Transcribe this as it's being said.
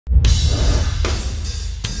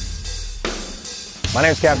My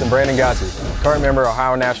name is Captain Brandon Godsey, current member of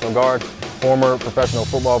Ohio National Guard, former professional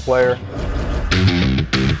football player.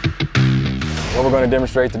 What we're going to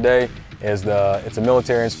demonstrate today is it's a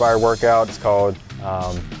military-inspired workout. It's called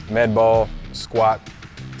med ball squat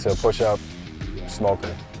to push-up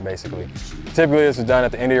smoker, basically. Typically, this is done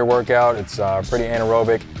at the end of your workout. It's pretty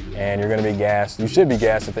anaerobic, and you're going to be gassed. You should be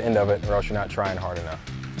gassed at the end of it, or else you're not trying hard enough.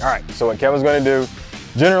 All right, so what Kevin's going to do,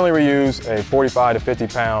 generally we use a 45 to 50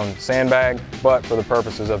 pound sandbag, but for the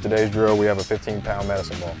purposes of today's drill, we have a 15-pound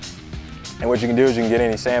medicine ball. And what you can do is you can get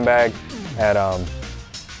any sandbag at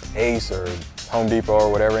Ace or Home Depot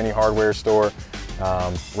or whatever, any hardware store,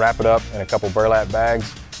 wrap it up in a couple burlap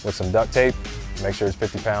bags with some duct tape, make sure it's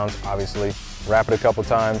 50 pounds, obviously. Wrap it a couple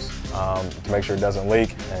times to make sure it doesn't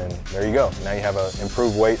leak, and there you go. Now you have an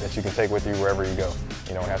improved weight that you can take with you wherever you go.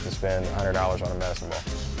 You don't have to spend $100 on a medicine ball.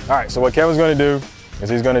 All right, so what Kevin's going to do is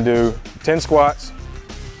he's going to do 10 squats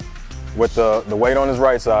with the weight on his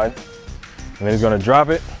right side, and then he's going to drop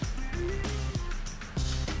it,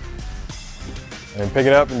 and then pick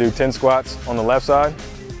it up and do 10 squats on the left side.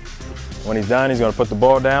 When he's done, he's going to put the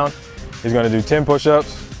ball down. He's going to do 10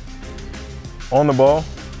 push-ups on the ball,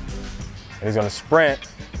 and he's going to sprint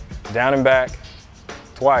down and back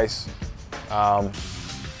twice to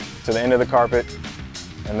the end of the carpet,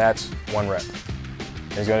 and that's 1 rep.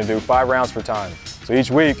 He's going to do 5 rounds per time. So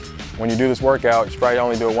each week, when you do this workout, you should probably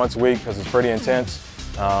only do it once a week because it's pretty intense.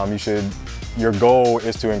 Your goal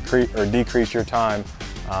is to increase or decrease your time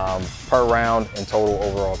per round and total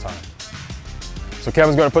overall time. So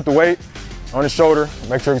Kevin's going to put the weight on his shoulder.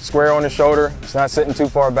 Make sure it's square on his shoulder. It's not sitting too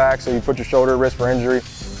far back, so you put your shoulder at risk for injury.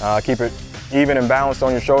 Keep it even and balanced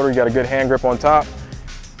on your shoulder. You got a good hand grip on top.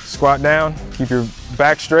 Squat down, keep your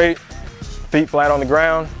back straight, feet flat on the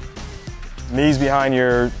ground, knees behind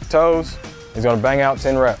your toes. He's going to bang out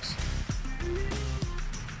 10 reps.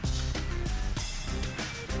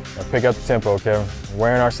 Now pick up the tempo, Kevin. We're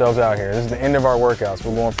wearing ourselves out here. This is the end of our workouts.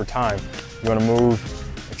 We're going for time. You want to move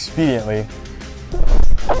expediently,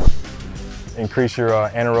 increase your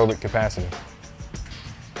anaerobic capacity.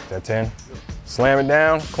 Is that 10? Slam it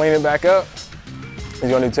down, clean it back up. He's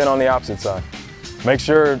going to do 10 on the opposite side. Make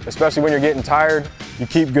sure, especially when you're getting tired, you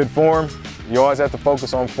keep good form. You always have to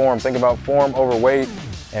focus on form. Think about form over weight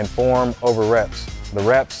and form over reps. The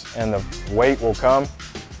reps and the weight will come,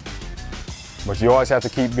 but you always have to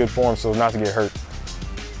keep good form so not to get hurt.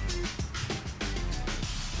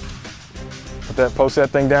 Post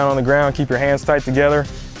that thing down on the ground, keep your hands tight together.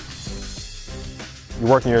 You're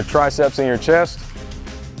working your triceps and your chest.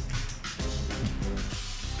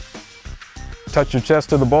 Touch your chest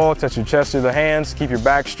to the ball, touch your chest to the hands, keep your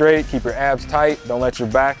back straight, keep your abs tight, don't let your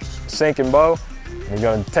back sink and bow. And you're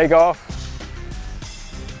going to take off,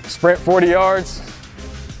 sprint 40 yards,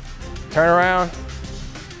 turn around,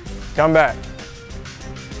 come back.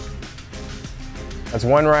 That's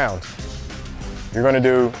 1 round. You're going to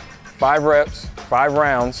do 5 reps, 5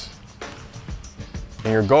 rounds,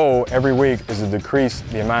 and your goal every week is to decrease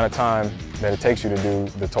the amount of time that it takes you to do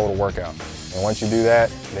the total workout. And once you do that,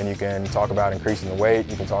 then you can talk about increasing the weight,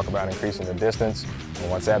 you can talk about increasing the distance, and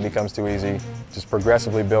once that becomes too easy, just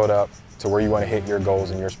progressively build up to where you want to hit your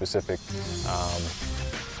goals in your specific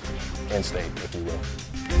end state, if you will.